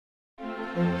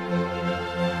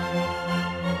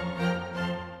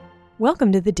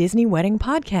Welcome to the Disney Wedding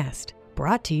Podcast,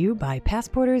 brought to you by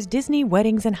Passporter's Disney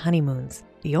Weddings and Honeymoons,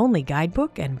 the only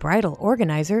guidebook and bridal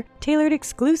organizer tailored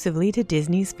exclusively to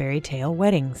Disney's fairy tale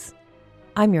weddings.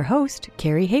 I'm your host,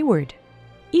 Carrie Hayward.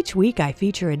 Each week I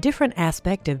feature a different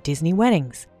aspect of Disney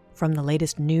weddings, from the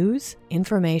latest news,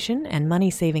 information, and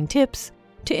money-saving tips,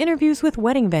 to interviews with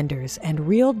wedding vendors and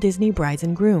real Disney brides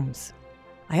and grooms.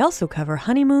 I also cover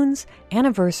honeymoons,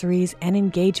 anniversaries, and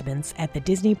engagements at the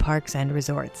Disney parks and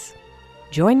resorts.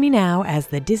 Join me now as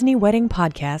the Disney Wedding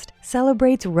Podcast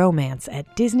celebrates romance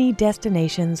at Disney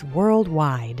destinations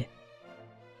worldwide.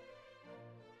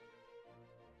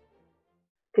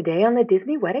 Today on the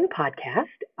Disney Wedding Podcast,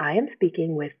 I am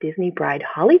speaking with Disney bride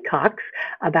Holly Cox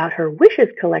about her Wishes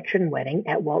Collection wedding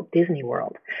at Walt Disney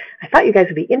World. I thought you guys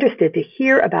would be interested to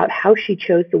hear about how she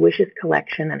chose the Wishes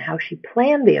Collection and how she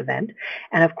planned the event,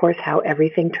 and of course how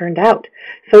everything turned out.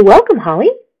 So welcome,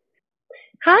 Holly.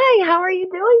 Hi, how are you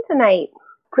doing tonight?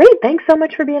 Great, thanks so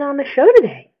much for being on the show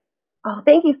today. Oh,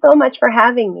 thank you so much for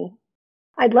having me.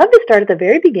 I'd love to start at the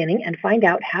very beginning and find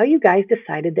out how you guys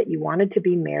decided that you wanted to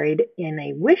be married in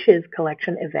a Wishes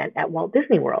Collection event at Walt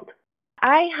Disney World.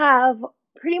 I have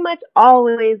pretty much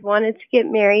always wanted to get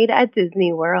married at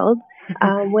Disney World.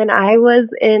 When I was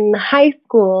in high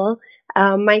school,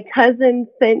 my cousin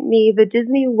sent me the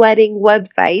Disney Wedding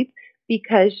website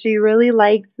because she really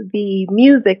liked the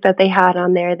music that they had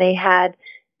on there. They had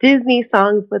Disney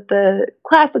songs with the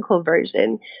classical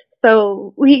version.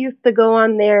 So we used to go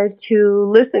on there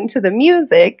to listen to the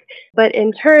music, but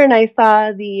in turn I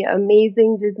saw the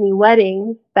amazing Disney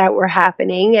weddings that were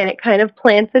happening, and it kind of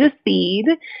planted a seed.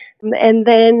 And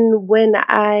then when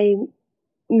I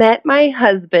met my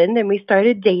husband and we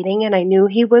started dating and I knew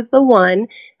he was the one,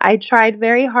 I tried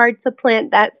very hard to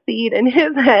plant that seed in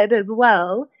his head as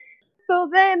well. So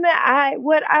then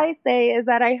what I say is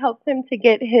that I helped him to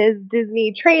get his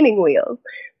Disney training wheels.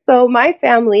 So my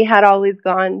family had always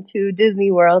gone to Disney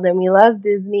World and we loved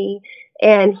Disney,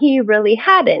 and he really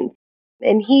hadn't.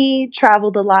 And he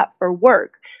traveled a lot for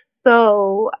work.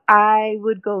 So I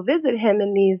would go visit him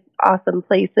in these awesome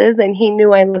places, and he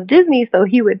knew I loved Disney, so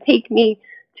he would take me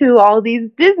to all these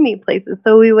Disney places.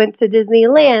 So we went to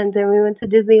Disneyland, and we went to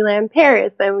Disneyland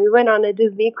Paris, and we went on a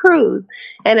Disney cruise.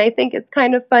 And I think it's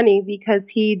kind of funny because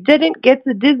he didn't get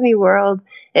to Disney World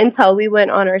until we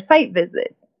went on our site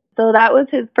visit. So that was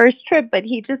his first trip, but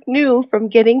he just knew from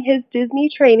getting his Disney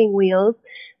training wheels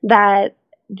that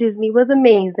Disney was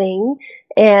amazing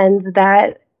and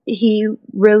that he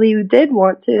really did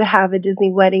want to have a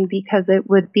Disney wedding because it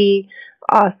would be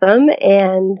awesome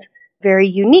and very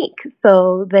unique.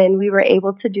 So then we were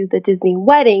able to do the Disney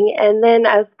wedding. And then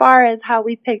as far as how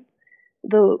we picked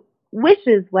the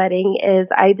Wishes wedding is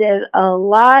I did a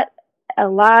lot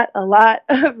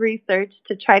of research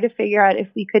to try to figure out if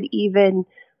we could even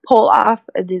pull off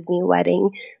a Disney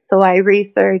wedding. So I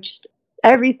researched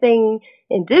everything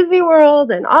in Disney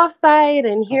World and offsite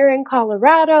and here in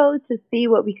Colorado to see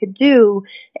what we could do.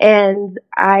 And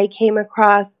I came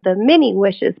across the Mini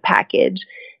Wishes package,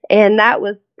 and that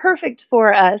was perfect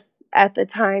for us at the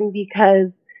time because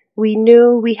we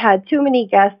knew we had too many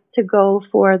guests to go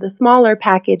for the smaller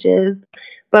packages,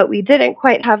 but we didn't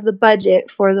quite have the budget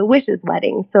for the Wishes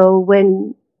wedding. So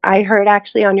when I heard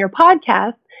actually on your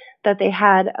podcast that they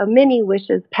had a Mini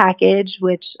Wishes package,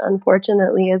 which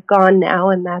unfortunately is gone now,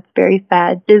 and that's very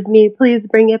sad. Disney, please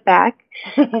bring it back.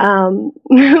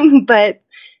 But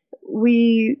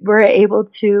we were able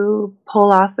to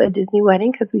pull off a Disney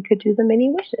wedding because we could do the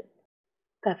Mini Wishes.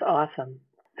 That's awesome.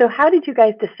 So how did you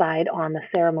guys decide on the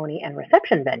ceremony and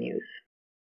reception venues?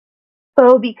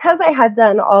 So because I had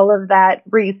done all of that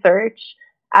research,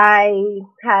 I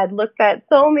had looked at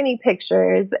so many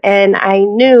pictures, and I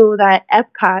knew that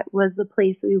Epcot was the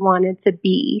place we wanted to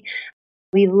be.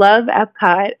 We love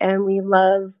Epcot, and we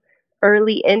love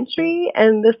early entry,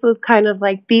 and this was kind of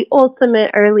like the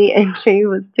ultimate early entry,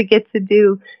 was to get to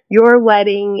do your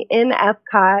wedding in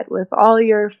Epcot with all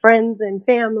your friends and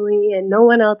family, and no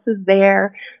one else is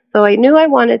there. So I knew I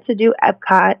wanted to do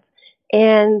Epcot,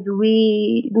 and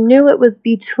we knew it was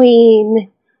between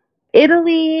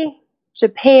Italy,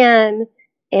 Japan,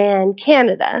 and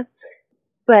Canada.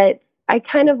 But I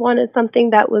kind of wanted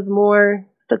something that was more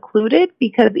secluded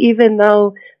because even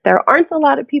though there aren't a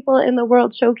lot of people in the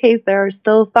World Showcase, there are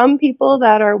still some people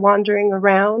that are wandering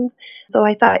around. So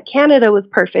I thought Canada was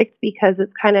perfect because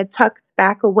it's kind of tucked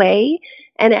back away,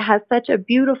 and it has such a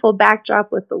beautiful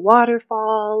backdrop with the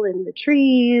waterfall and the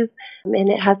trees, and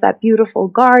it has that beautiful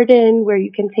garden where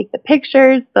you can take the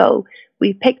pictures. So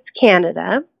we picked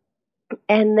Canada.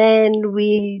 And then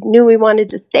we knew we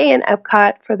wanted to stay in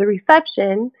Epcot for the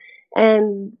reception.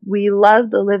 And we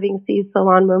loved the Living Seas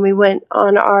Salon. When we went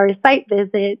on our site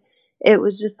visit, it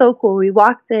was just so cool. We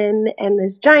walked in and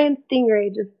this giant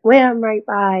stingray just swam right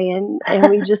by, and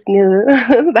we just knew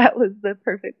that was the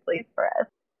perfect place for us.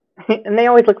 And they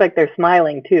always look like they're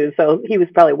smiling too, so he was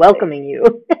probably welcoming you.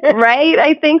 Right?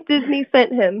 I think Disney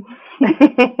sent him.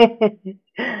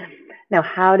 Now,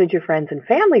 how did your friends and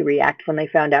family react when they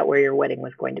found out where your wedding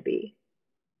was going to be?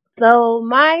 So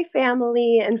my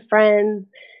family and friends,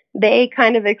 they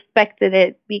kind of expected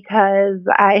it because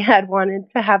I had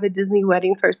wanted to have a Disney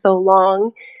wedding for so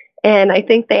long. And I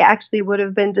think they actually would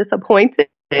have been disappointed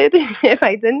if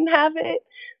I didn't have it.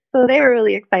 So they were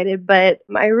really excited, but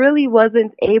I really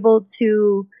wasn't able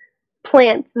to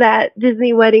plant that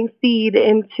Disney wedding seed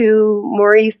into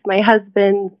Maurice, my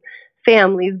husband's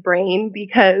family's brain,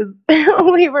 because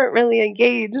we weren't really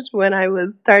engaged when I was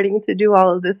starting to do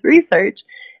all of this research.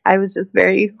 I was just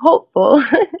very hopeful.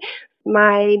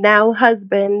 My now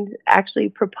husband actually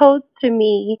proposed to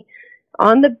me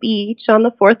on the beach on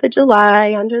the 4th of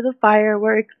July under the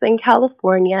fireworks in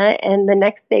California, and the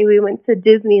next day we went to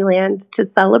Disneyland to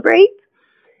celebrate.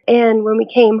 And when we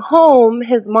came home,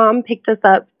 his mom picked us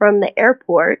up from the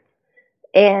airport,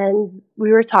 and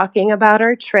we were talking about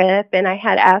our trip, and I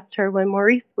had asked her when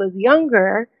Maurice was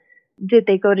younger, did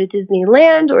they go to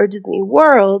Disneyland or Disney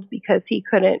World, because he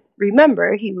couldn't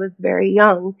remember. He was very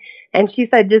young. And she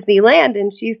said Disneyland,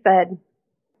 and she said,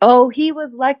 oh, he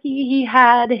was lucky he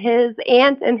had his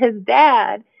aunt and his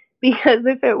dad, because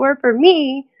if it were for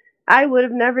me, I would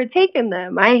have never taken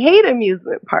them. I hate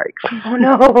amusement parks. Oh,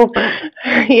 no.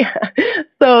 Yeah.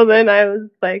 So then I was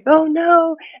like, oh,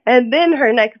 no. And then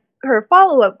her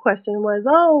follow-up question was,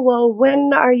 oh, well,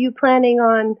 when are you planning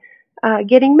on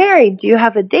getting married? Do you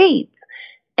have a date?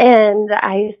 And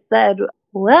I said,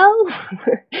 well,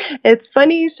 it's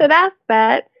funny you should ask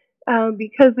that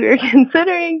because we were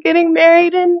considering getting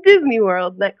married in Disney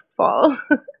World next fall.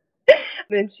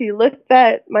 And she looked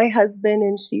at my husband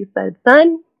and she said,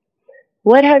 son,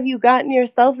 what have you gotten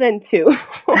yourself into?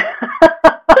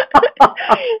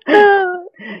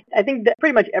 I think that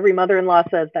pretty much every mother-in-law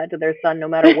says that to their son, no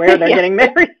matter where they're getting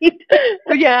married.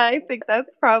 Yeah, I think that's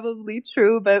probably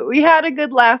true, but we had a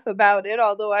good laugh about it,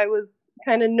 although I was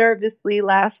kind of nervously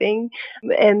laughing.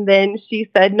 And then she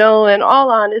said, no, in all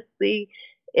honesty,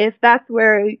 if that's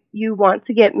where you want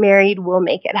to get married, we'll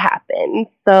make it happen.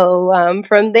 So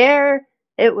from there,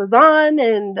 it was on,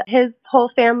 and his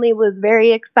whole family was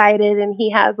very excited, and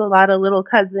he has a lot of little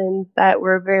cousins that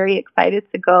were very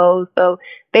excited to go. So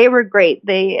they were great.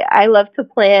 I love to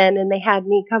plan, and they had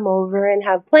me come over and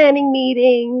have planning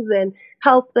meetings and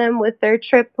help them with their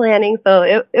trip planning. So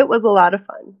it was a lot of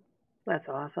fun. That's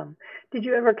awesome. Did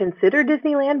you ever consider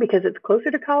Disneyland because it's closer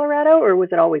to Colorado, or was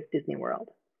it always Disney World?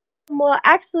 Well,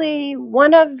 actually,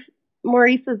 one of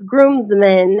Maurice's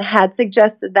groomsmen had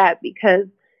suggested that because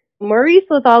Maurice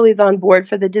was always on board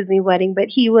for the Disney wedding, but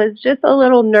he was just a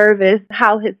little nervous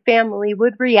how his family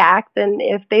would react and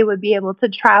if they would be able to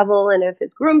travel and if his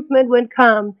groomsmen would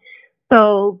come.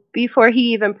 So before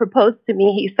he even proposed to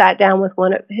me, he sat down with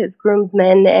one of his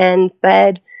groomsmen and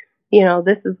said, you know,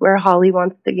 this is where Holly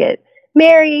wants to get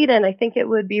married, and I think it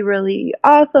would be really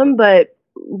awesome, but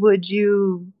would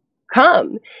you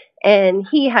come? And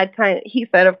he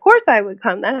said, of course I would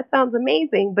come. That sounds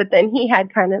amazing. But then he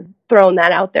had kind of thrown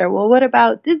that out there. Well, what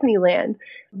about Disneyland?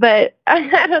 But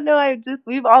I don't know.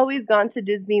 We've always gone to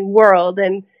Disney World.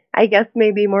 And I guess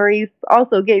maybe Maurice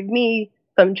also gave me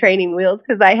some training wheels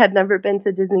because I had never been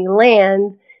to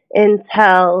Disneyland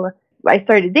until I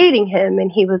started dating him,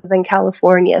 and he was in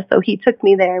California. So he took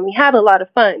me there and we had a lot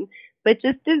of fun. But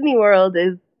just Disney World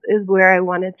is where I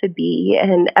wanted to be.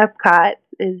 And Epcot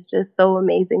is just so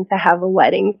amazing to have a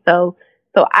wedding. So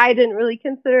I didn't really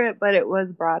consider it, but it was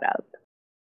brought up.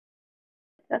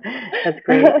 That's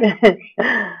great.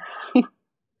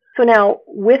 So now,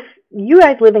 with you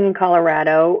guys living in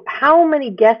Colorado, how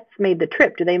many guests made the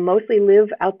trip? Do they mostly live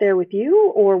out there with you,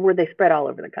 or were they spread all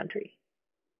over the country?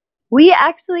 We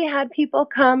actually had people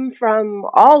come from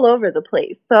all over the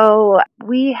place. So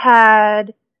we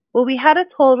had a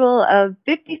total of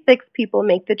 56 people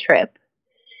make the trip.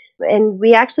 And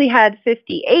we actually had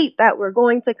 58 that were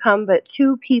going to come, but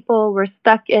 2 people were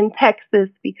stuck in Texas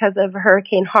because of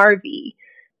Hurricane Harvey.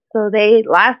 So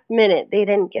last minute, they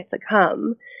didn't get to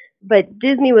come. But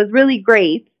Disney was really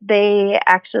great. They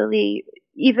actually,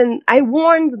 I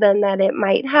warned them that it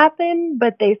might happen,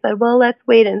 but they said, well, let's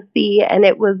wait and see. And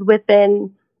it was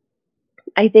within,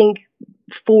 I think,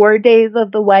 4 days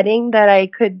of the wedding that I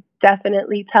could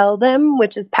definitely tell them,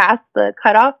 which is past the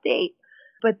cutoff date.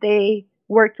 But they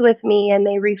worked with me and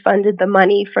they refunded the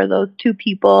money for those 2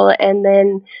 people. And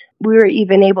then we were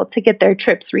even able to get their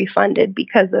trips refunded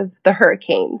because of the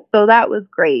hurricane. So that was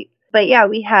great. But yeah,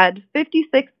 we had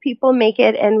 56 people make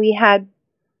it, and we had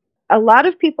a lot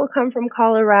of people come from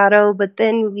Colorado, but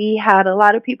then we had a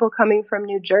lot of people coming from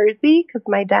New Jersey because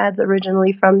my dad's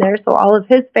originally from there. So all of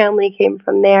his family came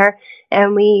from there.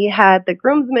 And we had the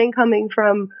groomsmen coming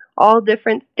from all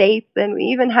different states. And we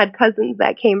even had cousins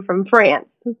that came from France.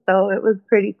 So it was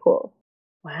pretty cool.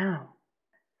 Wow.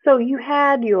 So you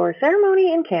had your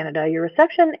ceremony in Canada, your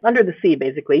reception under the sea,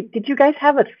 basically. Did you guys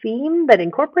have a theme that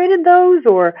incorporated those,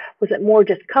 or was it more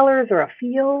just colors or a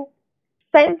feel?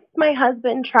 Since my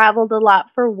husband traveled a lot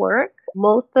for work,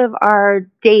 most of our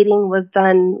dating was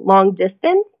done long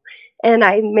distance, and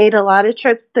I made a lot of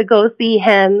trips to go see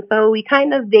him. So we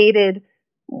kind of dated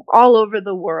all over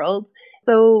the world.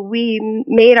 So we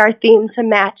made our theme to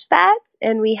match that,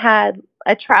 and we had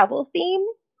a travel theme.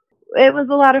 It was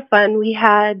a lot of fun. We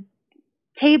had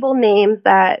table names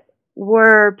that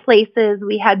were places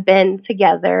we had been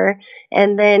together,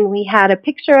 and then we had a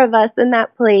picture of us in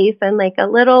that place and like a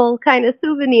little kind of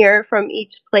souvenir from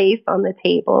each place on the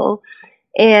table.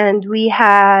 And we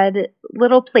had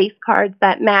little place cards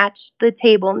that matched the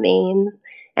table names,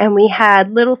 and we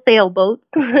had little sailboats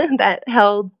that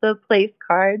held the place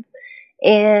cards.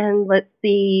 And let's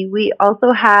see, we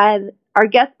also had our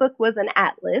guest book was an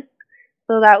atlas,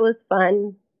 so that was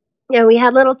fun. Yeah, we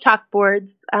had little chalkboards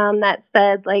that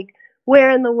said, like,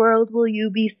 where in the world will you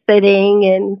be sitting?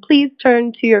 And please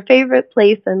turn to your favorite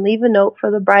place and leave a note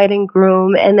for the bride and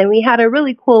groom. And then we had a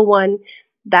really cool one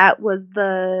that was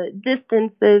the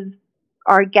distances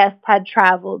our guests had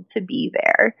traveled to be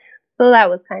there. So that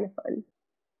was kind of fun.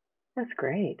 That's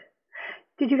great.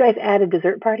 Did you guys add a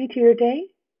dessert party to your day?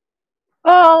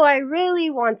 Oh, I really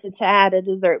wanted to add a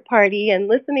dessert party, and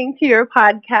listening to your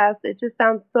podcast, it just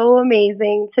sounds so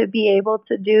amazing to be able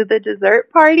to do the dessert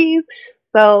parties.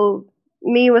 So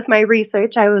me with my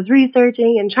research, I was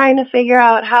researching and trying to figure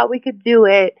out how we could do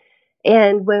it.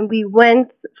 And when we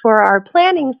went for our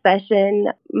planning session,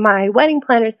 my wedding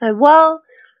planner said, well,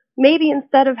 maybe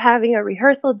instead of having a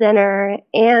rehearsal dinner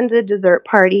and a dessert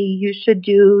party, you should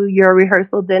do your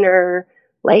rehearsal dinner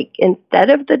like instead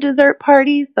of the dessert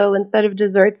party. So instead of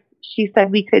desserts, she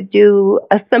said we could do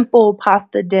a simple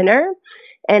pasta dinner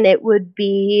and it would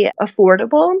be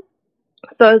affordable.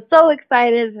 So I was so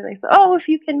excited, and I said, oh, if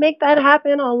you can make that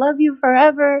happen, I'll love you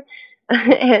forever.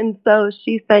 And so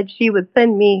she said she would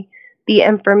send me the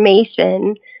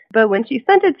information. But when she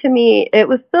sent it to me, it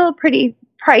was still pretty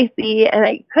pricey, and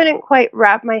I couldn't quite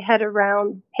wrap my head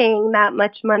around paying that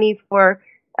much money for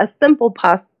a simple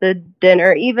pasta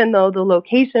dinner, even though the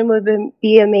location would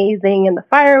be amazing and the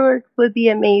fireworks would be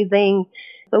amazing.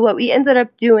 So what we ended up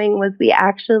doing was we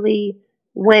actually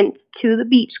went to the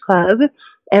beach club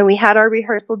and we had our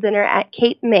rehearsal dinner at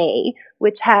Cape May,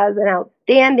 which has an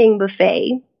outstanding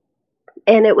buffet.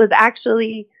 And it was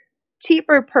actually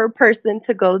cheaper per person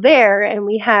to go there. And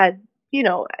we had,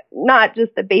 not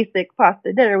just a basic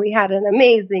pasta dinner, we had an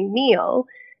amazing meal.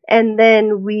 And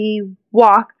then we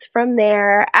walked from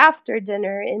there after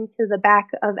dinner into the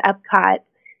back of Epcot,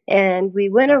 and we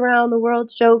went around the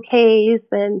World Showcase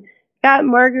and got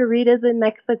margaritas in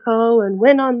Mexico and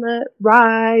went on the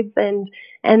rides, and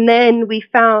then we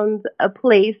found a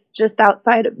place just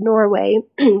outside of Norway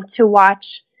to watch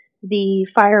the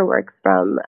fireworks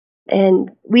from,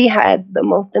 and we had the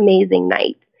most amazing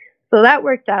night. So that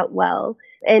worked out well.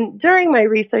 And during my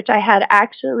research, I had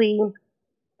actually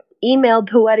emailed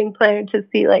the wedding planner to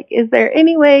see, like, is there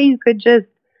any way you could just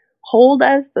hold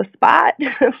us the spot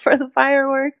for the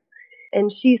fireworks?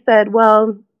 And she said,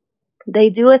 well,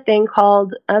 they do a thing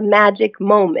called a magic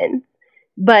moment,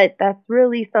 but that's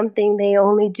really something they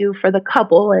only do for the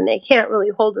couple, and they can't really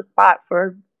hold a spot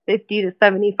for 50 to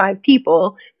 75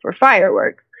 people for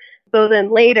fireworks. So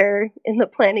then later in the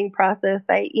planning process,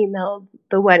 I emailed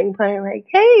the wedding planner like,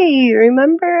 hey,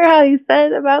 remember how you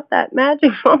said about that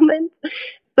magic moment?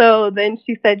 So then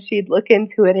she said she'd look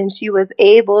into it, and she was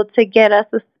able to get us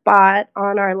a spot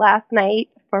on our last night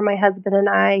for my husband and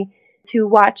I to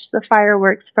watch the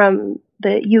fireworks from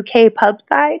the UK pub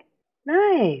side.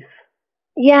 Nice.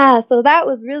 Yeah, so that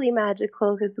was really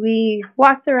magical because we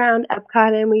walked around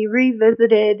Epcot and we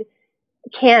revisited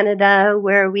Canada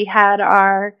where we had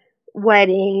our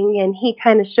wedding, and he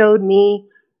kind of showed me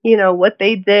what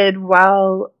they did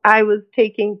while I was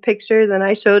taking pictures, and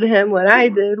I showed him what I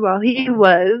did while he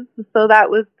was. So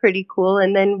that was pretty cool.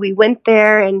 And then we went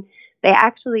there, and they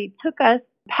actually took us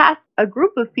past a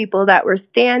group of people that were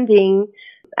standing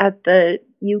at the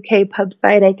UK pub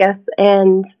site, I guess.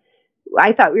 And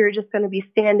I thought we were just going to be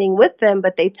standing with them,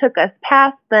 but they took us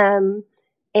past them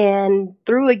and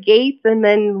through a gate, and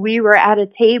then we were at a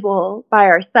table by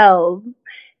ourselves,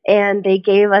 and they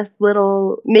gave us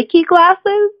little Mickey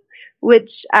glasses,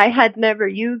 which I had never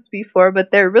used before, but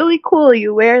they're really cool.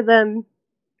 You wear them,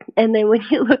 and then when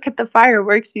you look at the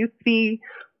fireworks, you see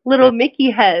little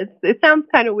Mickey heads. It sounds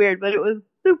kind of weird, but it was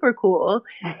super cool.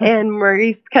 And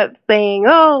Maurice kept saying,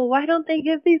 "Oh, why don't they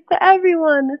give these to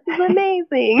everyone? This is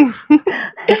amazing."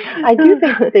 I do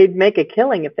think they'd make a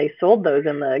killing if they sold those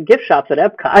in the gift shops at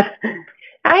Epcot.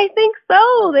 I think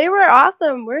so. They were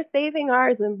awesome. We're saving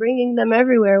ours and bringing them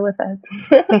everywhere with us.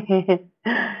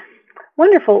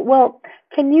 Wonderful. Well,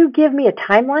 can you give me a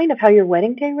timeline of how your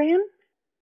wedding day ran?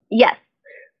 Yes.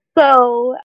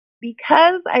 So,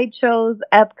 because I chose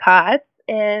Epcot,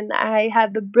 and I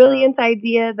had the brilliant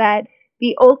idea that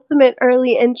the ultimate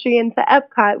early entry into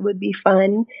Epcot would be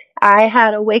fun, I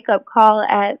had a wake-up call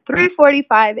at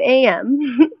 3:45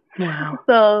 a.m. Wow.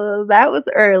 So that was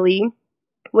early,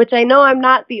 which I know I'm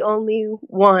not the only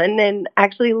one. And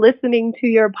actually listening to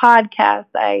your podcast,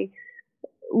 I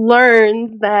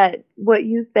learned that what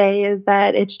you say is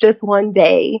that it's just one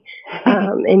day,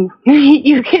 and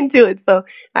you can do it. So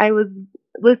I was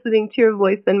listening to your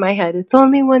voice in my head. It's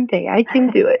only one day. I can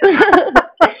do it.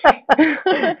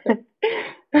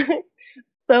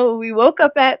 So we woke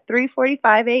up at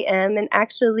 3:45 a.m. and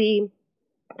actually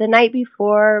the night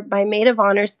before, my maid of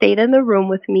honor stayed in the room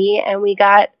with me, and we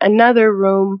got another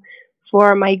room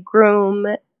for my groom,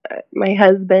 my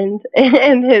husband,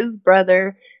 and his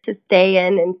brother to stay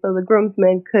in, and so the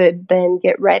groomsmen could then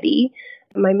get ready.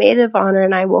 My maid of honor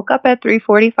and I woke up at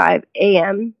 3:45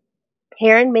 a.m.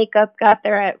 Hair and makeup got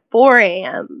there at 4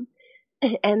 a.m.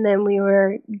 And then we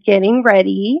were getting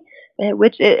ready,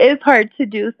 which is hard to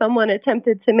do. Someone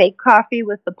attempted to make coffee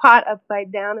with the pot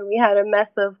upside down, and we had a mess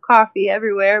of coffee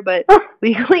everywhere, but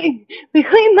we cleaned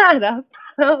that up.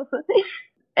 So,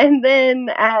 and then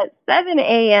at 7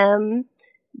 a.m.,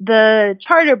 the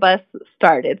charter bus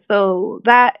started. So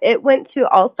that it went to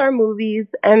All Star Movies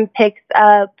and picked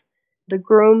up the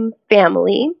groom's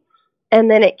family,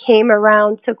 and then it came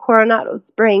around to Coronado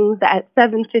Springs at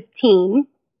 7:15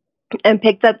 and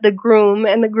picked up the groom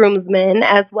and the groomsmen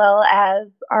as well as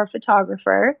our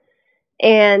photographer.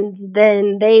 And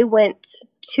then they went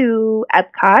to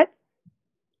Epcot,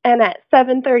 and at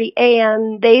 7:30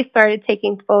 a.m. they started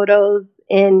taking photos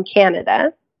in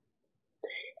Canada.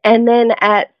 And then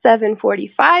at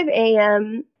 7:45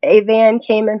 a.m., a van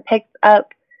came and picked up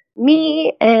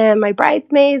me and my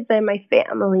bridesmaids and my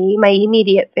family, my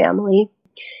immediate family.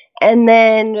 And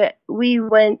then we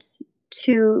went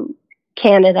to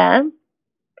Canada,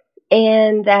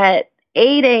 and at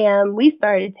 8 a.m. we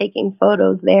started taking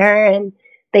photos there, and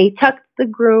they tucked the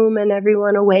groom and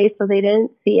everyone away so they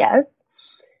didn't see us.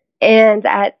 And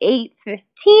at 8:15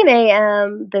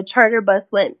 a.m., the charter bus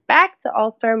went back to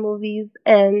All Star Movies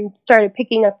and started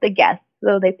picking up the guests.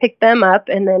 So they picked them up,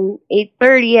 and then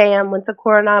 8:30 a.m. went to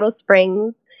Coronado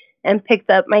Springs and picked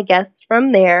up my guests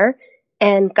from there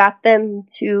and got them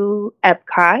to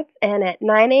Epcot. And at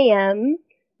 9 a.m.,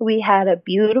 we had a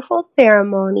beautiful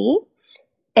ceremony.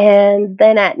 And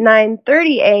then at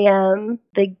 9:30 a.m.,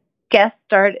 the guests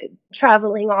started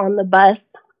traveling on the bus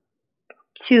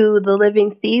to the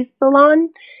Living Seas Salon,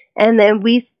 and then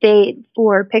we stayed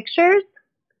for pictures.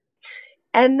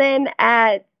 And then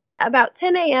at about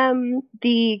 10 a.m.,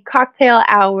 the cocktail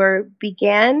hour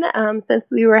began. Since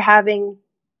we were having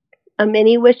a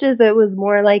mini wishes, it was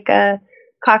more like a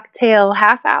cocktail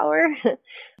half hour,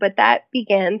 but that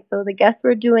began. So the guests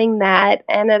were doing that.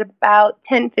 And at about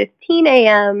 10:15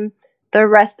 a.m., the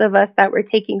rest of us that were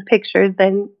taking pictures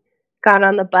then got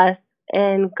on the bus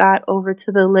and got over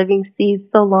to the Living Seas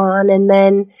Salon. And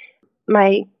then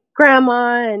my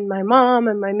grandma and my mom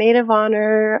and my maid of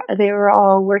honor, they were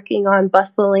all working on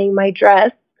bustling my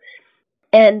dress.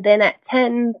 And then at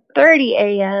 10:30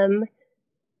 a.m.,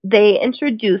 they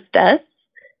introduced us,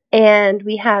 and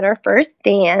we had our first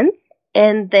dance,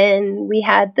 and then we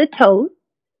had the toast.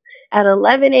 At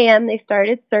 11 a.m., they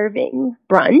started serving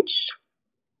brunch.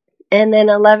 And then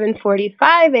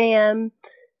 11:45 a.m.,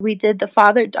 we did the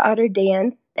father-daughter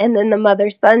dance, and then the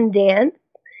mother-son dance.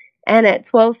 And at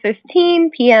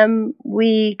 12:15 p.m.,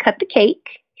 we cut the cake.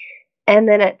 And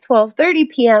then at 12:30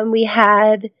 p.m., we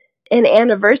had an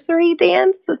anniversary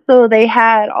dance. So they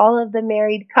had all of the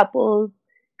married couples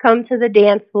come to the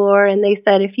dance floor, and they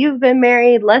said, if you've been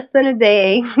married less than a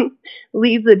day,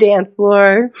 leave the dance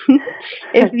floor.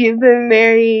 If you've been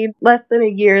married less than a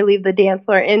year, leave the dance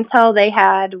floor, until they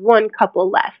had one couple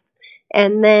left.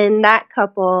 And then that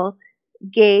couple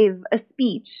gave a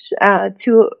speech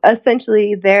to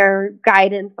essentially their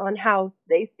guidance on how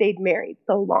they stayed married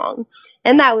so long.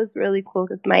 And that was really cool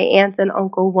because my aunt and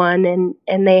uncle won,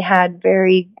 and they had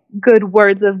very good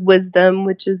words of wisdom,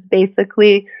 which is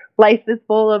basically life is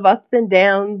full of ups and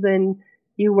downs, and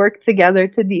you work together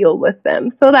to deal with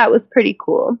them. So that was pretty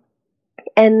cool.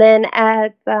 And then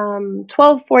at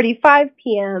 12:45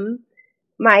 p.m.,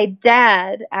 my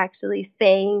dad actually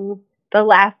sang the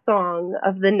last song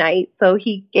of the night. So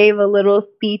he gave a little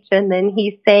speech, and then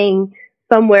he sang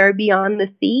Somewhere Beyond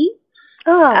the Sea.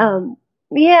 Oh.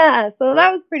 Yeah, so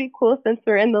that was pretty cool since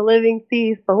we're in the Living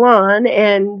Sea Salon.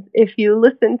 And if you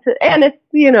listen to, and it's,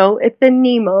 it's in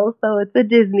Nemo, so it's a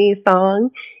Disney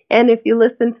song. And if you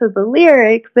listen to the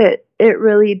lyrics, it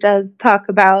really does talk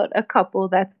about a couple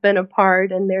that's been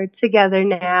apart and they're together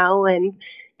now. And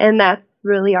that's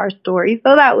really our story.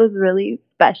 So that was really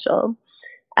special.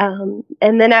 And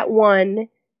then at 1,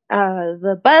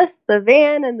 the bus, the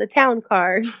van, and the town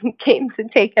car came to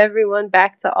take everyone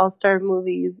back to All-Star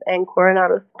Movies and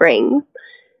Coronado Springs.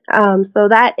 So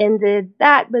that ended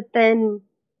that. But then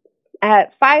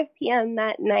at 5 p.m.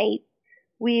 that night,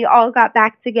 we all got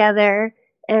back together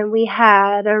and we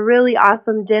had a really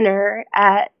awesome dinner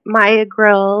at Maya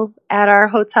Grill at our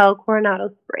hotel,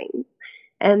 Coronado Springs.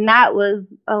 And that was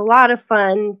a lot of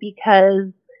fun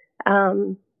because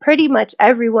pretty much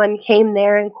everyone came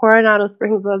there, and Coronado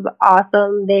Springs was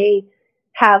awesome. They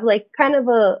have like kind of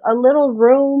a little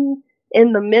room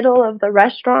in the middle of the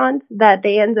restaurant that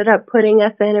they ended up putting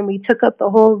us in, and we took up the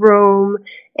whole room,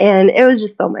 and it was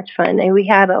just so much fun, and we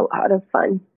had a lot of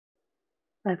fun.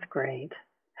 That's great.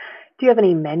 Do you have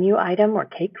any menu item or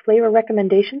cake flavor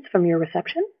recommendations from your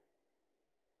reception?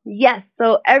 Yes,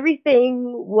 so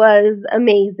everything was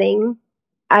amazing.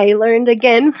 I learned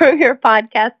again from your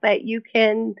podcast that you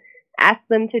can ask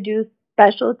them to do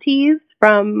specialties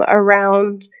from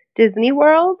around Disney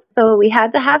World. So we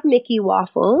had to have Mickey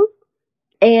waffles,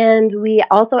 and we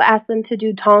also asked them to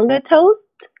do Tonga toast,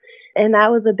 and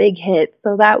that was a big hit.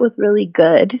 So that was really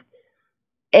good.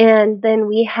 And then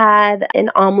we had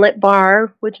an omelet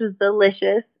bar, which was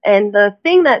delicious. And the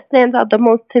thing that stands out the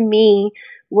most to me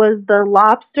was the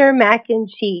lobster mac and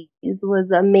cheese was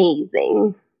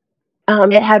amazing.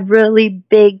 It had really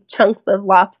big chunks of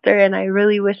lobster, and I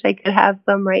really wish I could have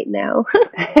some right now.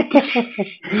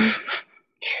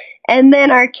 And then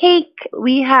our cake,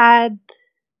 we had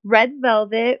red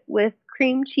velvet with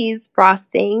cream cheese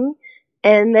frosting.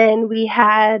 And then we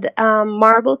had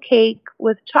marble cake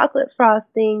with chocolate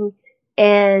frosting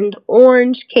and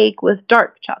orange cake with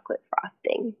dark chocolate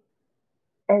frosting.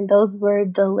 And those were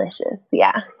delicious,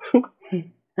 yeah.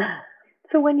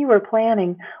 So when you were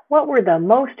planning, what were the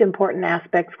most important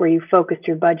aspects where you focused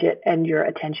your budget and your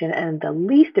attention, and the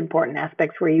least important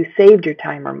aspects where you saved your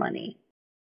time or money?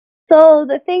 So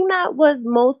the thing that was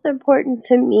most important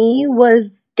to me was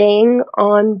staying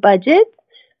on budget.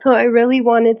 So I really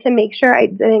wanted to make sure I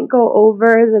didn't go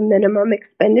over the minimum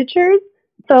expenditures.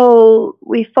 So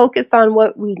we focused on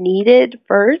what we needed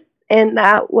first, and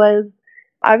that was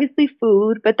obviously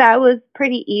food, but that was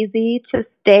pretty easy to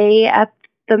stay at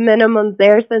the minimums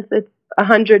there since it's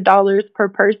 $100 per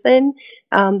person.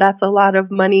 That's a lot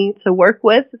of money to work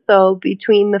with. So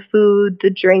between the food, the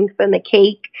drinks, and the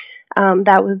cake,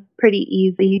 that was pretty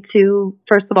easy to,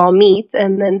 first of all, meet,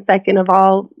 and then second of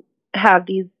all, have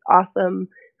these awesome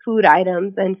food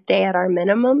items and stay at our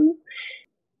minimums.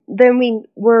 Then we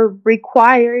were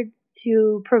required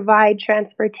to provide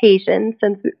transportation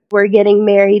since we're getting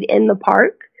married in the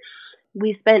park.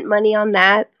 We spent money on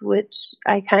that, which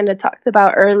I kind of talked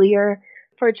about earlier.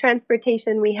 For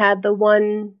transportation, we had the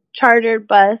one chartered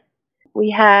bus, we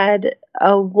had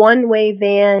a one-way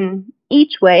van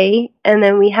each way, and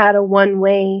then we had a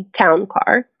one-way town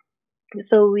car.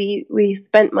 So we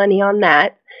spent money on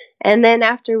that. And then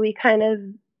after we kind of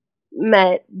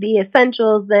met the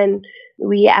essentials, then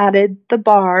we added the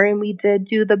bar, and we did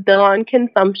do the bill on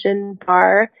consumption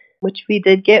bar, which we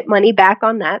did get money back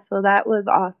on that. So that was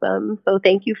awesome. So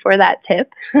thank you for that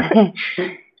tip.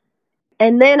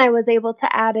 And then I was able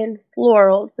to add in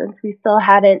florals since we still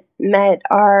hadn't met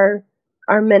our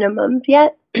minimums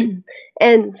yet.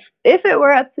 And if it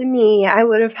were up to me, I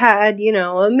would have had,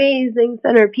 amazing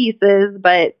centerpieces,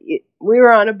 but we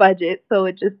were on a budget, so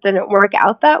it just didn't work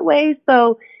out that way.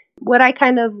 So what I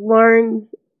kind of learned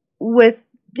with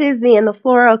Disney and the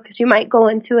floral, because you might go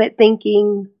into it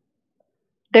thinking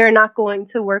they're not going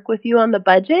to work with you on the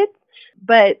budget,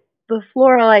 but the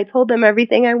floral, I told them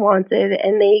everything I wanted,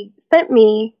 and they sent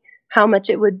me how much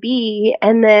it would be,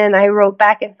 and then I wrote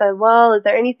back and said, well, is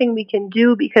there anything we can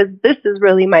do, because this is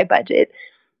really my budget.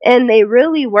 And they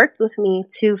really worked with me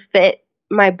to fit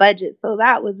my budget, so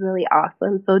that was really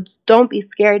awesome. So don't be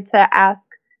scared to ask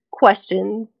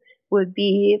questions would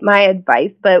be my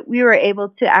advice. But we were able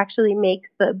to actually make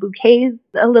the bouquets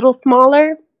a little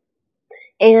smaller,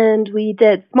 and we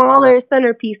did smaller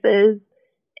centerpieces.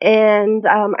 And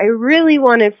I really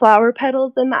wanted flower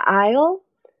petals in the aisle.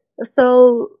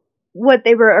 So what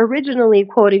they were originally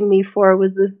quoting me for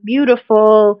was this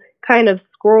beautiful kind of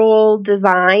scroll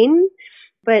design,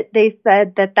 but they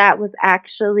said that that was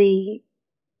actually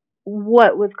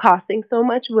what was costing so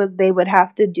much, was they would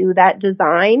have to do that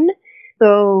design.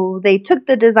 So they took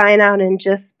the design out and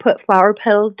just put flower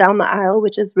petals down the aisle,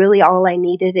 which is really all I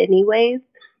needed anyways,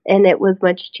 and it was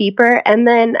much cheaper. And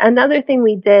then another thing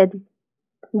we did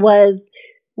was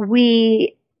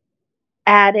we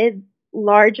added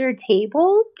larger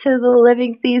tables to the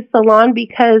Living Seas salon,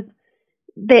 because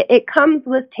it comes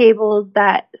with tables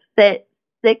that fit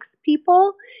 6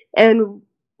 people, and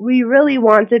we really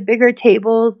wanted bigger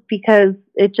tables because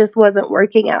it just wasn't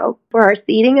working out for our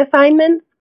seating assignments.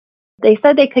 They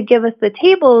said they could give us the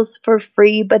tables for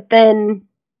free, but then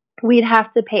we'd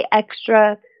have to pay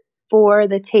extra for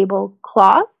the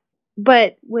tablecloth.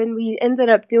 But when we ended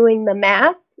up doing the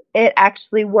math, it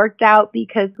actually worked out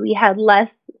because we had less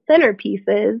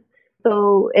centerpieces.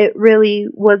 So it really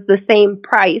was the same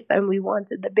price, and we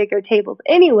wanted the bigger tables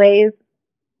anyways.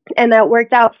 And that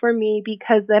worked out for me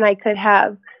because then I could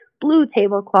have blue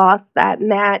tablecloths that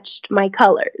matched my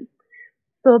colors.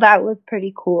 So that was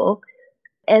pretty cool.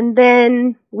 And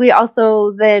then we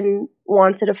also then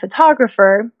wanted a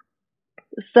photographer.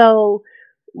 So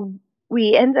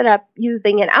we ended up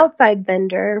using an outside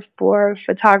vendor for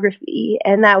photography,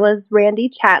 and that was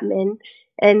Randy Chapman.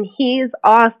 And he's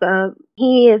awesome.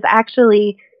 He is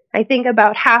actually, I think,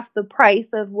 about half the price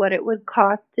of what it would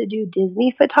cost to do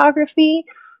Disney photography.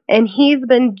 And he's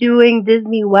been doing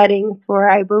Disney weddings for,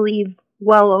 I believe,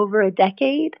 well over a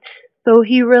decade. So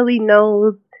he really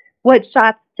knows what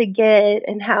shots to get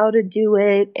and how to do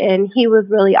it. And he was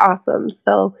really awesome.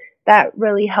 So that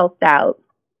really helped out.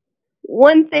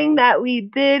 One thing that we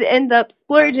did end up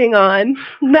splurging on,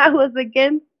 that was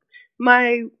against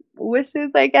my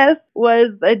wishes, I guess,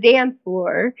 was a dance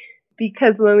floor.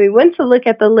 Because when we went to look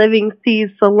at the Living Seas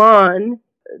salon,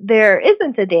 there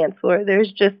isn't a dance floor.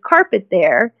 There's just carpet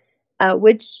there,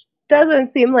 which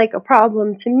doesn't seem like a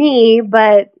problem to me,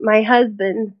 but my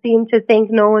husband seemed to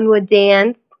think no one would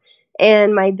dance,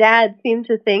 and my dad seemed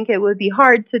to think it would be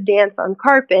hard to dance on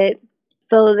carpet.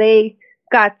 So they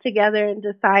got together and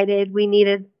decided we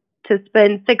needed to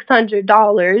spend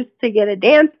 $600 to get a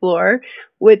dance floor,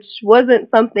 which wasn't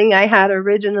something I had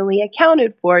originally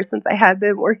accounted for, since I had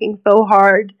been working so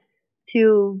hard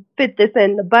to fit this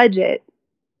in the budget.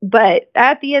 But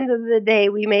at the end of the day,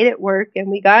 we made it work, and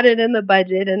we got it in the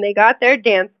budget, and they got their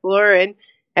dance floor, and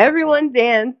everyone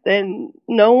danced, and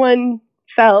no one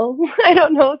fell. I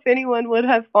don't know if anyone would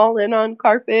have fallen on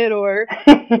carpet, or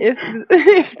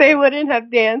if they wouldn't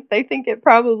have danced. I think it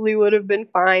probably would have been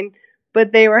fine,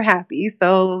 but they were happy.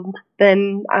 So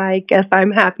then I guess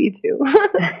I'm happy too.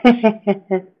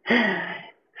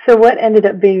 So what ended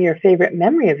up being your favorite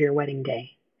memory of your wedding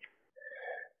day?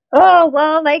 Oh,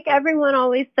 well, like everyone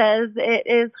always says, it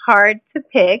is hard to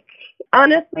pick.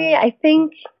 Honestly, I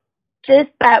think just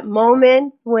that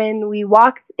moment when we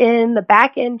walked in the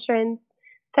back entrance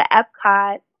to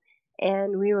Epcot,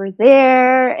 and we were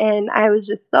there, and I was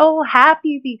just so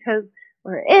happy because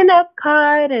we're in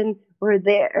Epcot, and we're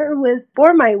there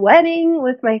for my wedding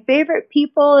with my favorite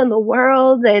people in the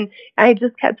world, and I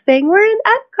just kept saying, we're in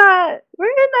Epcot, we're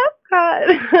in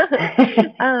Epcot.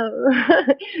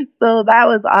 So that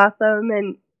was awesome.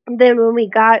 And then when we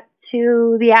got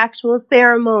to the actual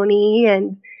ceremony,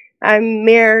 and I'm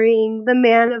marrying the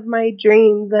man of my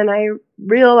dreams, and I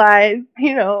realized,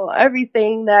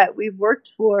 everything that we've worked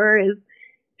for is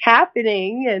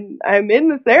happening, and I'm in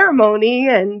the ceremony,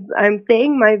 and I'm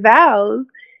saying my vows.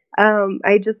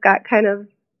 I just got kind of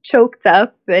choked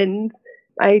up, and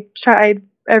I tried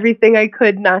everything I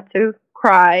could not to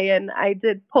cry, and I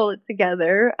did pull it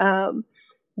together.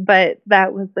 But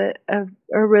that was a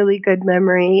really good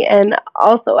memory. And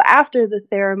also after the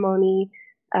ceremony,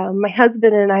 my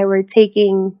husband and I were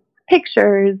taking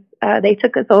pictures. They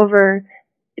took us over,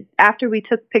 after we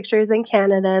took pictures in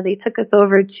Canada, they took us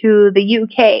over to the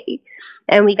UK,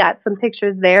 and we got some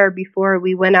pictures there before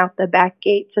we went out the back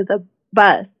gate to the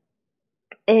bus.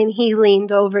 And he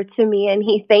leaned over to me and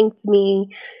he thanked me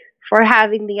for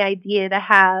having the idea to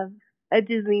have a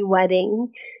Disney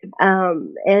wedding.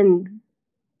 And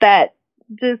that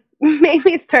just made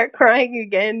me start crying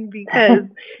again, because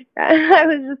I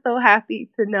was just so happy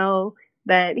to know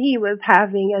that he was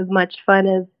having as much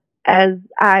fun as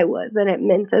I was, and it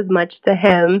meant as much to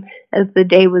him as the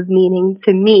day was meaning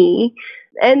to me.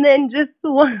 And then just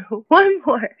one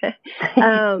more.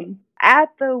 At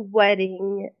the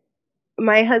wedding,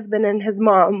 my husband and his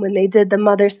mom, when they did the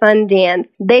mother-son dance,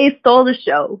 they stole the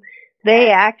show. They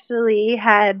actually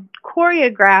had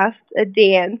choreographed a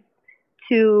dance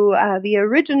to the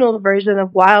original version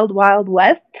of Wild Wild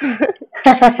West.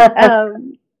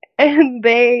 And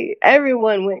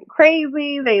everyone went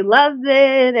crazy. They loved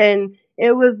it, and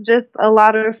it was just a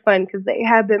lot of fun because they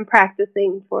had been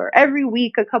practicing for every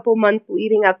week, a couple months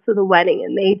leading up to the wedding,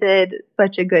 and they did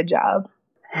such a good job.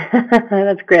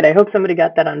 That's great. I hope somebody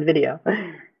got that on video.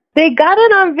 They got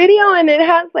it on video, and it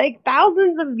has like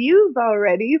thousands of views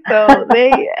already. So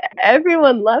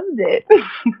everyone loved it.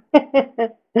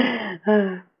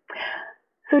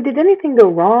 So did anything go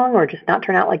wrong or just not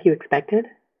turn out like you expected?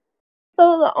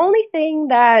 So the only thing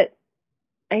that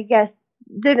I guess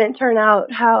didn't turn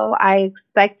out how I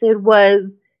expected was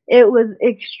it was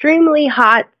extremely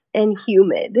hot and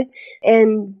humid.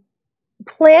 And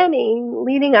planning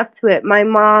leading up to it, my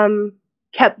mom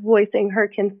kept voicing her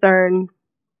concern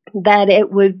that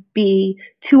it would be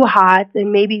too hot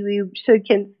and maybe we should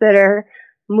consider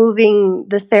moving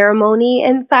the ceremony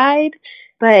inside.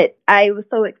 But I was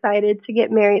so excited to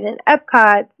get married in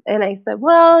Epcot, and I said,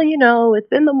 well,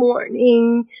 it's in the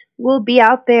morning. We'll be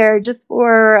out there just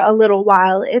for a little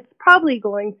while. It's probably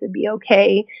going to be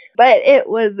okay. But it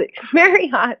was very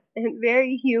hot and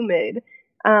very humid,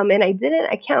 and I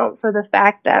didn't account for the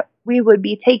fact that we would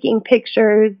be taking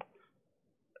pictures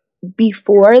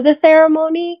before the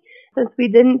ceremony. Since we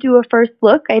didn't do a first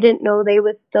look, I didn't know they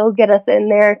would still get us in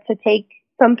there to take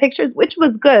some pictures, which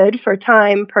was good for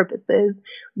time purposes,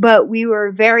 but we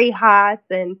were very hot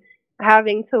and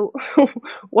having to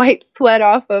wipe sweat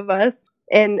off of us.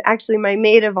 And actually my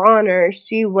maid of honor,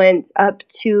 she went up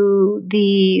to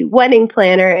the wedding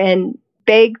planner and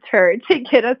begged her to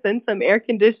get us in some air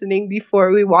conditioning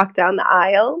before we walked down the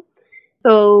aisle.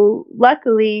 So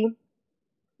luckily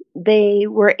they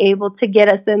were able to get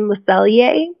us in Le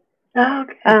Cellier. Oh,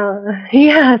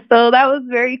 okay. So that was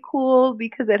very cool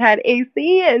because it had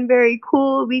AC, and very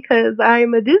cool because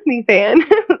I'm a Disney fan.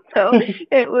 So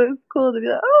it was cool to be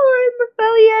like, oh, we're in Le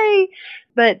Cellier.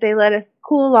 But they let us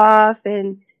cool off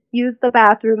and use the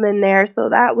bathroom in there, so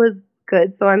that was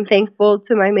good. So I'm thankful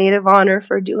to my maid of honor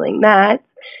for doing that.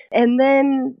 And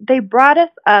then they brought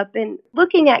us up, and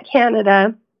looking at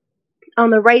Canada, on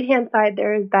the right-hand side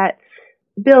there is that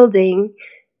building,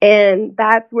 and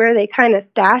that's where they kind of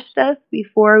stashed us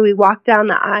before we walked down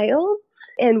the aisle.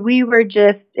 And we were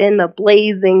just in the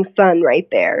blazing sun right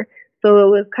there. So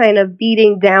it was kind of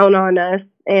beating down on us.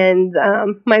 And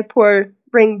my poor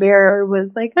ring bearer was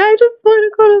like, I just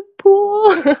want to go to the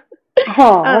pool.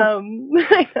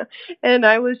 And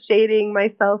I was shading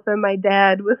myself and my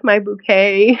dad with my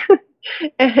bouquet.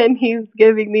 And he's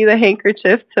giving me the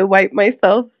handkerchief to wipe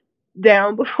myself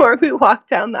down before we walked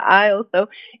down the aisle. So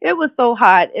it was so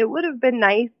hot. It would have been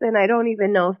nice, and I don't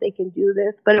even know if they can do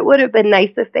this, but it would have been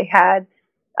nice if they had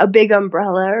a big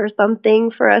umbrella or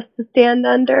something for us to stand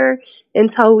under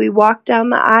until we walked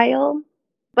down the aisle.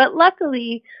 But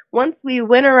luckily, once we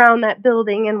went around that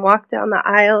building and walked down the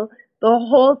aisle, the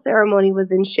whole ceremony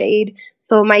was in shade.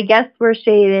 So my guests were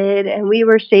shaded, and we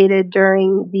were shaded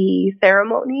during the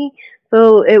ceremony.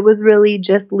 So it was really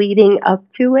just leading up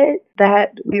to it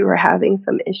that we were having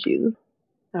some issues.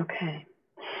 Okay.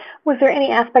 Was there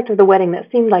any aspect of the wedding that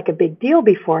seemed like a big deal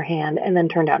beforehand and then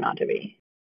turned out not to be?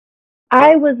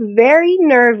 I was very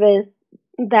nervous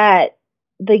that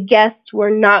the guests were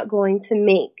not going to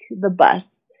make the bus.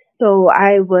 So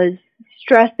I was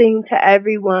stressing to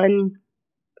everyone,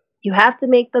 you have to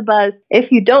make the bus. If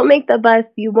you don't make the bus,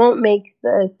 you won't make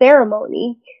the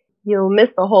ceremony. You'll miss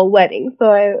the whole wedding.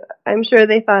 So I'm sure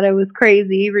they thought I was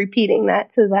crazy repeating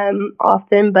that to them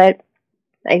often, but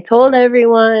I told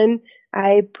everyone.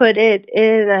 I put it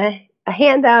in a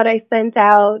handout I sent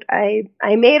out. I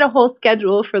made a whole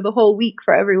schedule for the whole week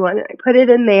for everyone, and I put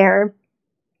it in there.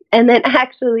 And then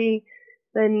actually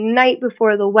the night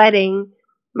before the wedding,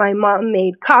 my mom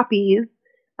made copies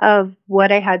of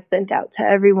what I had sent out to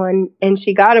everyone, and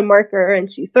she got a marker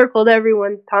and she circled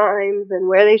everyone's times and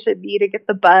where they should be to get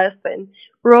the bus, and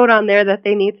wrote on there that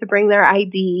they need to bring their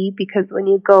ID, because when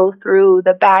you go through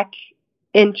the back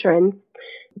entrance,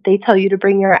 they tell you to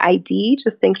bring your ID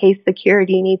just in case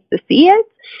security needs to see it.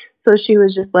 So she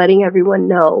was just letting everyone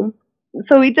know.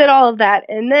 So we did all of that,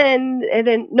 and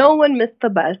then no one missed the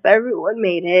bus. Everyone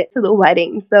made it to the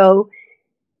wedding. So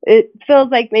it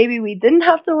feels like maybe we didn't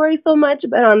have to worry so much,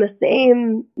 but on the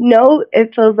same note,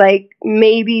 it feels like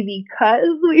maybe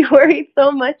because we worried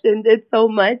so much and did so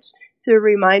much to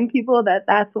remind people that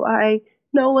that's why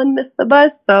no one missed the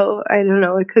bus. So I don't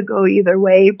know, it could go either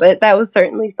way, but that was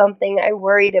certainly something I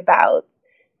worried about.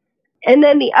 And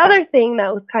then the other thing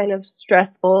that was kind of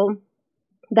stressful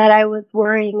that I was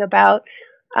worrying about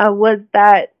was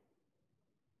that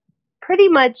pretty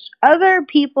much other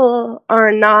people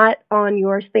are not on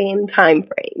your same time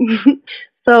frame.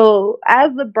 So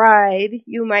as the bride,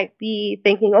 you might be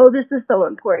thinking, oh, this is so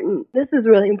important. This is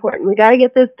really important. We got to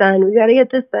get this done. We got to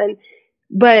get this done.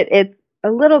 But it's a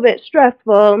little bit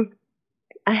stressful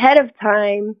ahead of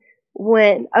time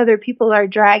when other people are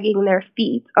dragging their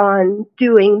feet on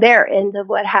doing their end of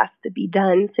what has to be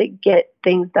done to get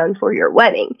things done for your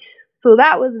wedding. So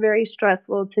that was very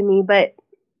stressful to me. But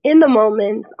in the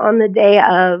moment, on the day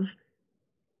of,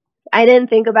 I didn't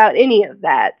think about any of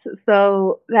that.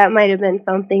 So that might have been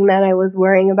something that I was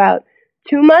worrying about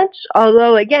too much.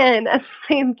 Although, again, at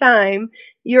the same time,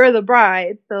 you're the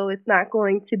bride, so it's not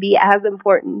going to be as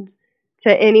important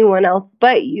to anyone else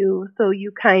but you. So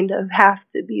you kind of have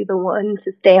to be the one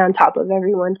to stay on top of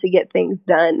everyone to get things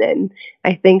done. And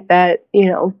I think that,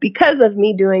 because of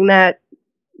me doing that,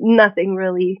 nothing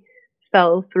really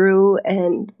fell through,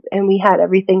 and we had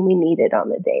everything we needed on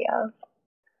the day of.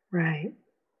 Right.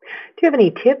 Do you have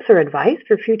any tips or advice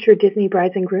for future Disney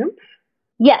brides and grooms?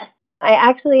 Yes, I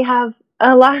actually have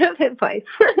a lot of advice.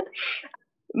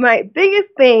 My biggest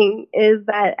thing is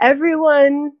that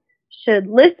everyone should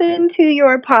listen to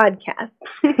your podcast.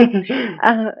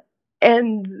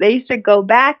 And they should go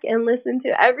back and listen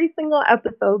to every single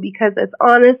episode, because it's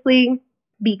honestly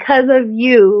because of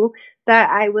you that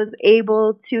I was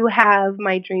able to have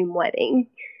my dream wedding.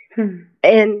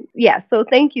 And yeah, so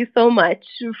thank you so much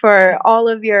for all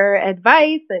of your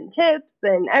advice and tips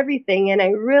and everything. And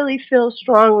I really feel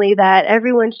strongly that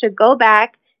everyone should go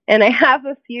back, and I have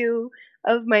a few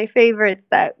of my favorites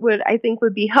that I think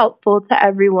would be helpful to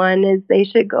everyone. Is they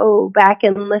should go back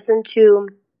and listen to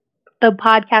the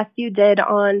podcast you did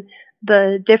on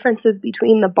the differences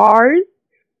between the bars,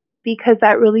 because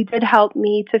that really did help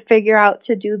me to figure out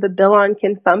to do the bill on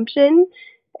consumption.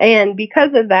 And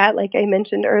because of that, like I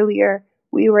mentioned earlier,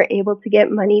 we were able to get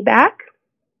money back.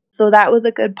 So that was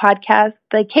a good podcast.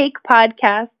 The cake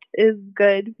podcast is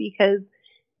good because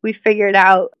we figured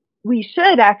out we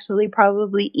should actually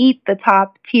probably eat the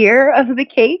top tier of the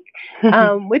cake,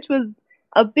 which was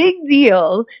a big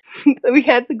deal. So we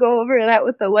had to go over that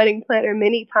with the wedding planner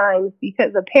many times,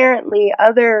 because apparently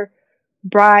other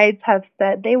brides have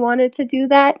said they wanted to do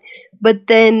that, but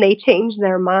then they changed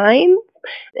their minds.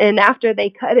 And after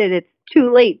they cut it, it's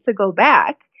too late to go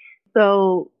back.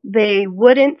 So they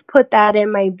wouldn't put that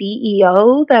in my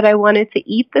BEO that I wanted to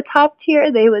eat the top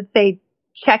tier. They would say,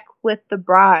 check with the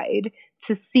bride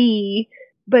to see,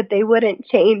 but they wouldn't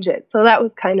change it. So that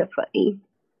was kind of funny.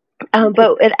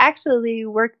 But it actually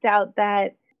worked out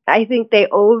that I think they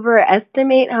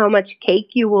overestimate how much cake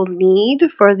you will need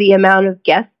for the amount of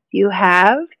guests you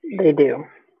have. They do.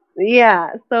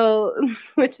 Yeah, so,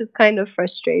 which is kind of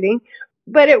frustrating.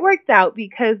 But it worked out,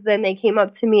 because then they came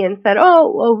up to me and said,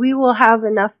 oh, well, we will have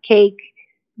enough cake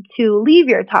to leave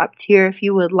your top tier if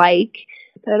you would like.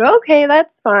 I said, okay,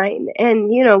 that's fine. And,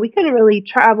 we couldn't really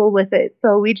travel with it.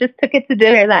 So we just took it to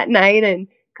dinner that night and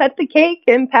cut the cake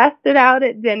and passed it out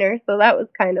at dinner. So that was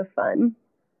kind of fun.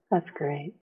 That's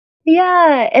great.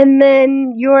 Yeah, and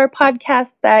then your podcast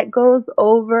that goes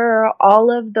over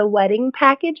all of the wedding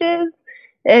packages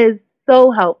is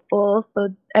so helpful. So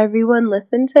everyone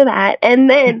listen to that. And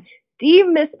then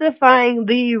demystifying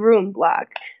the room block.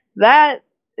 That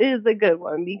is a good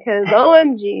one, because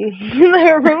OMG,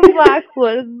 the room block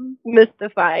was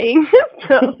mystifying.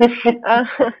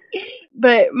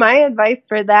 But my advice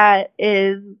for that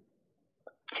is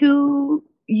to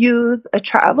use a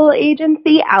travel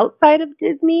agency outside of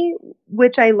Disney,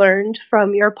 which I learned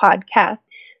from your podcast.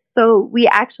 So we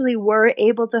actually were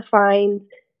able to find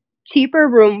cheaper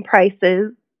room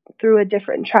prices through a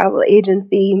different travel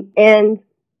agency, and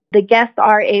the guests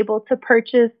are able to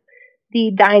purchase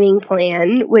the dining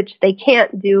plan, which they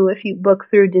can't do if you book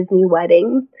through Disney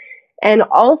Weddings. And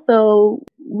also,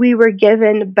 we were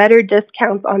given better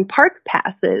discounts on park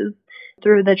passes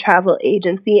through the travel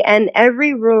agency, and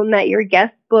every room that your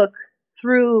guests book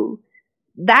through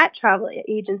that travel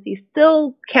agency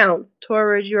still counts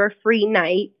towards your free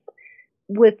night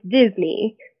with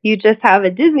Disney. You just have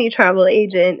a Disney travel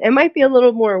agent. It might be a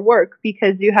little more work,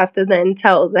 because you have to then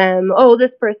tell them, oh,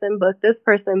 this person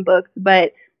booked,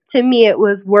 but to me it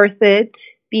was worth it,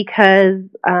 because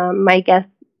my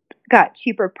guests got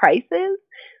cheaper prices.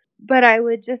 But I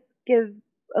would just give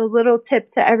a little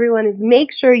tip to everyone is make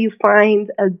sure you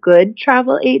find a good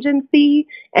travel agency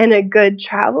and a good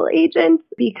travel agent,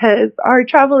 because our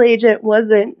travel agent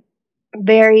wasn't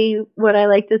very, what I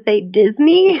like to say,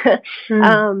 Disney.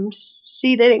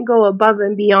 She didn't go above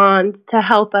and beyond to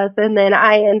help us, and then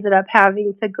I ended up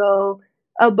having to go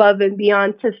above and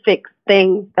beyond to fix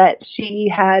things that she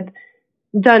had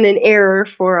done in error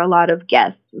for a lot of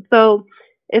guests. So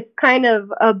it's kind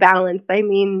of a balance. I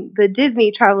mean, the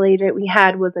Disney travel agent we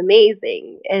had was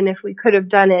amazing, and if we could have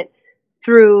done it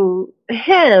through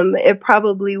him, it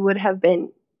probably would have been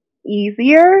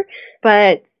easier,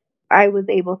 but I was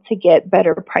able to get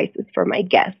better prices for my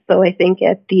guests. So I think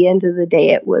at the end of the day,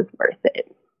 it was worth it.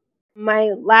 My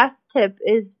last tip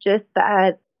is just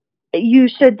that you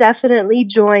should definitely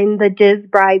join the Diz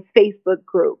Brides Facebook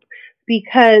group,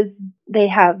 because they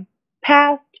have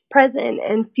past, present,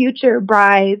 and future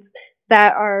brides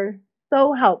that are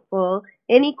so helpful.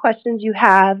 Any questions you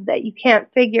have that you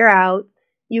can't figure out,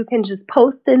 you can just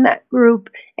post in that group,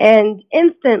 and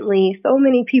instantly so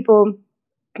many people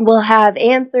will have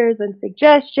answers and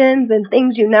suggestions and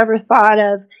things you never thought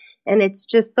of. And it's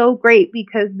just so great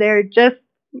because they're just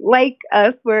like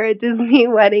us, where a Disney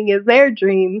wedding is their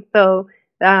dream. So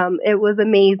it was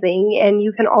amazing. And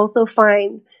you can also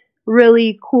find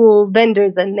really cool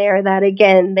vendors in there that,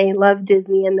 again, they love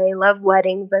Disney and they love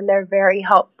weddings and they're very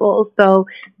helpful. So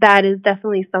that is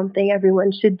definitely something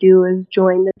everyone should do, is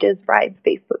join the Diz Brides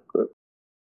Facebook group.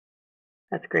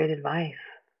 That's great advice.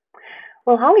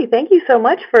 Well, Holly, thank you so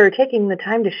much for taking the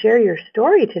time to share your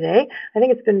story today. I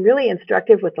think it's been really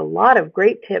instructive with a lot of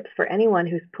great tips for anyone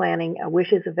who's planning a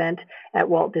wishes event at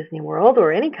Walt Disney World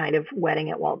or any kind of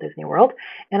wedding at Walt Disney World.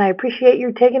 And I appreciate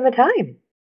you taking the time.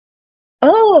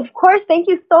 Oh, of course. Thank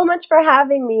you so much for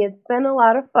having me. It's been a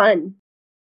lot of fun.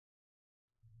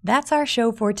 That's our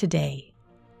show for today.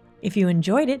 If you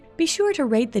enjoyed it, be sure to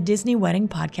rate the Disney Wedding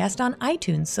Podcast on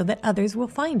iTunes so that others will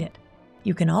find it.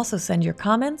 You can also send your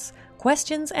comments,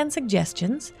 questions, and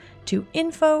suggestions to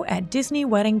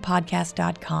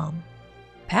info@disneyweddingpodcast.com.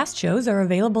 Past shows are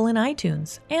available in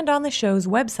iTunes and on the show's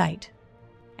website.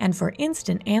 And for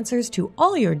instant answers to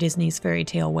all your Disney's Fairy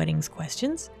Tale Weddings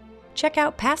questions, check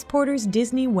out Passporter's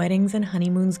Disney Weddings and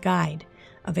Honeymoons Guide,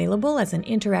 available as an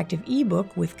interactive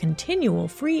ebook with continual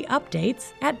free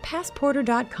updates at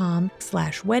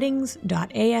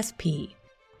passporter.com/weddings.asp,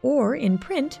 or in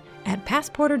print at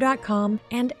passporter.com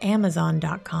and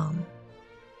amazon.com.